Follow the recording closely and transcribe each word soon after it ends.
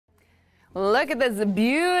Look at this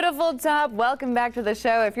beautiful top. Welcome back to the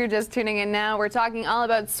show. If you're just tuning in now, we're talking all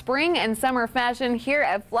about spring and summer fashion here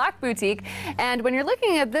at Floc Boutique. And when you're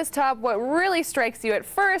looking at this top, what really strikes you at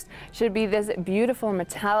first should be this beautiful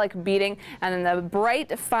metallic beading and then the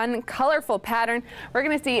bright, fun, colorful pattern. We're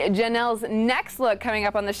going to see Janelle's next look coming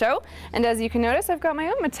up on the show. And as you can notice, I've got my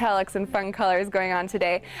own metallics and fun colors going on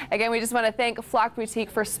today. Again, we just want to thank Floc Boutique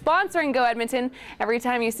for sponsoring Go Edmonton. Every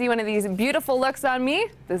time you see one of these beautiful looks on me,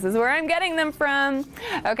 this is where I'm getting them from.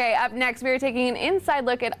 Okay, up next, we are taking an inside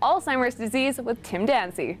look at Alzheimer's disease with Tim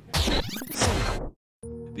Dancy.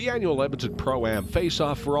 The annual Edmonton Pro-Am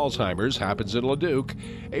Face-Off for Alzheimer's happens in Leduc,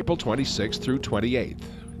 April 26th through 28th.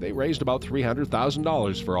 They raised about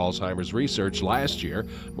 $300,000 for Alzheimer's research last year,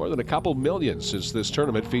 more than a couple million since this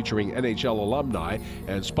tournament featuring NHL alumni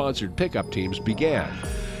and sponsored pickup teams began.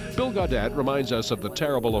 Bill Gaudette reminds us of the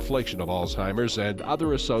terrible affliction of Alzheimer's and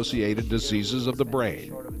other associated diseases of the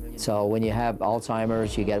brain. So when you have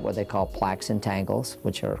Alzheimer's, you get what they call plaques and tangles,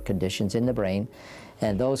 which are conditions in the brain,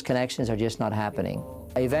 and those connections are just not happening.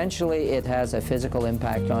 Eventually, it has a physical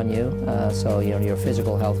impact on you, so your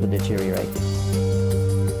physical health will deteriorate.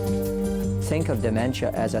 Think of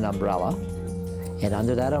dementia as an umbrella, and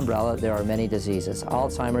under that umbrella, there are many diseases.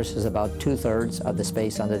 Alzheimer's is about 2/3 of the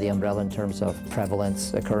space under the umbrella in terms of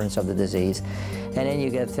prevalence, occurrence of the disease. And then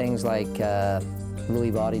you get things like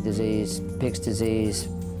Lewy body disease, Pick's disease,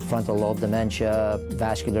 frontal lobe dementia,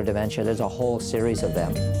 vascular dementia. There's a whole series of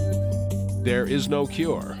them. There is no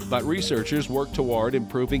cure, but researchers work toward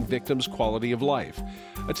improving victims' quality of life.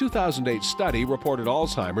 A 2008 study reported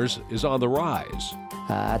Alzheimer's is on the rise.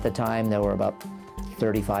 At the time, there were about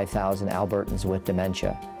 35,000 Albertans with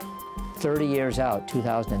dementia. 30 years out,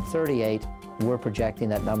 2038, we're projecting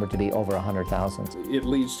that number to be over 100,000. It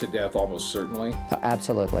leads to death almost certainly.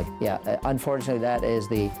 Absolutely, yeah. Unfortunately, that is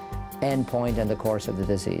the end point in the course of the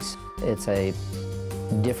disease. It's a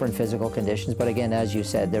different physical conditions, but again, as you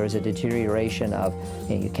said, there is a deterioration of,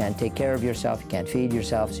 you can't take care of yourself, you can't feed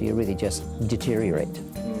yourself, so you really just deteriorate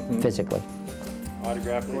physically.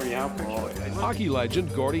 Autograph Gordie Howe picture. Hockey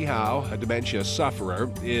legend Gordie Howe, a dementia sufferer,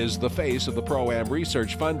 is the face of the Pro-Am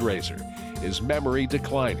research fundraiser. His memory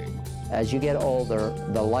declining. As you get older,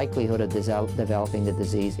 the likelihood of developing the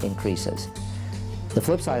disease increases. The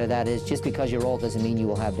flip side of that is just because you're old doesn't mean you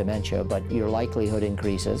will have dementia, but your likelihood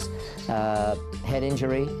increases. Head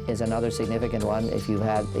injury is another significant one. If you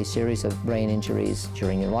have a series of brain injuries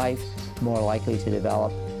during your life, more likely to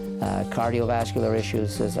develop. Cardiovascular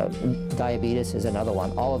issues, diabetes is another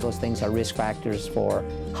one. All of those things are risk factors for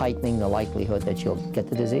heightening the likelihood that you'll get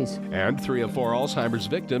the disease. And 3 of 4 Alzheimer's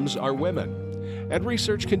victims are women. And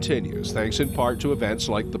research continues, thanks in part to events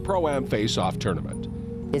like the Pro-Am Face-Off tournament.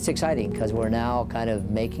 It's exciting because we're now kind of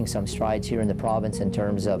making some strides here in the province in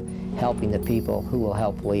terms of helping the people who will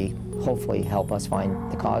hopefully help us find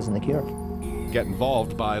the cause and the cure. Get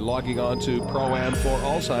involved by logging on to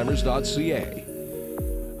proamforalzheimers.ca.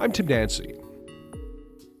 I'm Tim Dancy.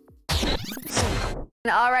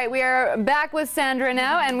 All right, we are back with Sandra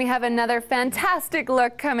now, and we have another fantastic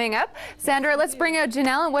look coming up. Sandra, let's bring out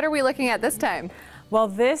Janelle, and what are we looking at this time? Well,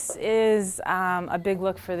 this is a big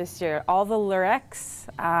look for this year. All the Lurex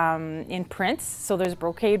in prints. So there's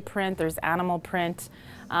brocade print, there's animal print.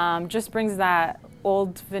 Just brings that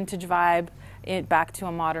old vintage vibe back to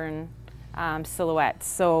a modern silhouette.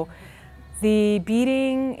 So the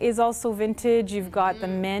beading is also vintage. You've got the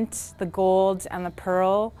mint, the gold, and the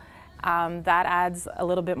pearl. That adds a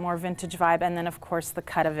little bit more vintage vibe. And then, of course, the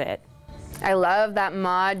cut of it. I love that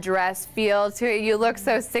mod dress feel to it. You look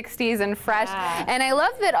so 60s and fresh. Yeah. And I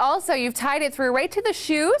love that also you've tied it through right to the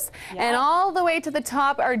shoes and all the way to the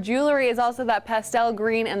top. Our jewelry is also that pastel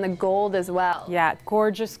green and the gold as well. Yeah,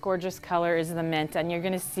 gorgeous, gorgeous color is the mint. And you're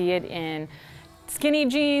going to see it in skinny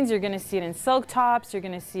jeans, you're going to see it in silk tops, you're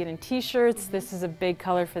going to see it in t-shirts. This is a big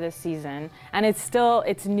color for this season. And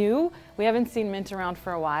it's new. We haven't seen mint around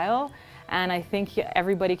for a while. And I think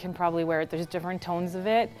everybody can probably wear it. There's different tones of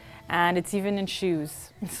it. And it's even in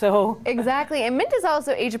shoes. So exactly, and mint is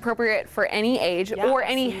also age appropriate for any age or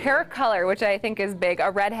any hair color, which I think is big. A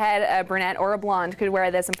redhead, a brunette, or a blonde could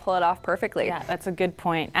wear this and pull it off perfectly. Yeah, that's a good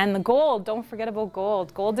point. And the gold, don't forget about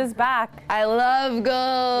gold. Gold is back. I love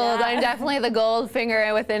gold. Yeah. I'm definitely the gold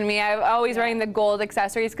finger within me. I'm always wearing the gold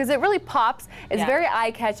accessories because it really pops. It's very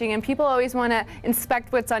eye-catching, and people always want to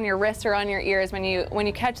inspect what's on your wrist or on your ears when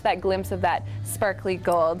you catch that glimpse of that sparkly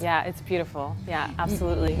gold. Yeah, it's beautiful. Yeah,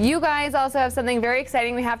 absolutely. You guys also have something very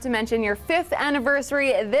exciting. We have to mention your 5th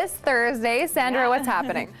anniversary this Thursday. Sandra, what's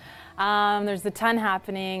happening? There's a ton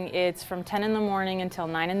happening. It's from 10 in the morning until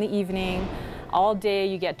 9 in the evening. All day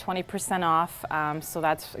you get 20% off. So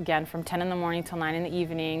that's, again, from 10 in the morning till 9 in the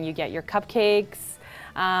evening. You get your cupcakes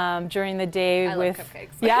during the day. I love cupcakes.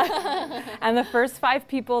 Yeah. And the first 5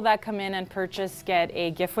 people that come in and purchase get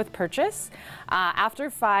a gift with purchase. After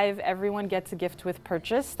 5, everyone gets a gift with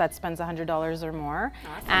purchase that spends $100 or more.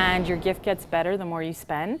 Awesome. And your gift gets better the more you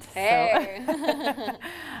spend. Hey. So.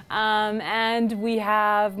 And we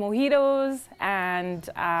have mojitos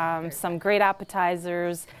and some great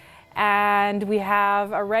appetizers. And we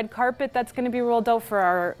have a red carpet that's going to be rolled out for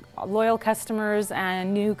our loyal customers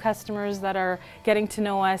and new customers that are getting to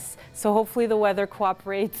know us. So hopefully the weather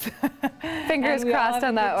cooperates. Fingers crossed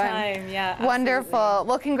on that one. Yeah, wonderful. absolutely.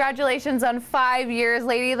 Well, congratulations on 5 years,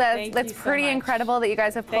 lady. That's pretty incredible that you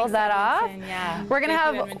guys have pulled that off. Yeah. We're going to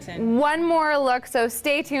have one more look, so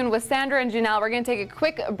stay tuned with Sandra and Janelle. We're going to take a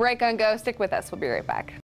quick break on Go. Stick with us. We'll be right back.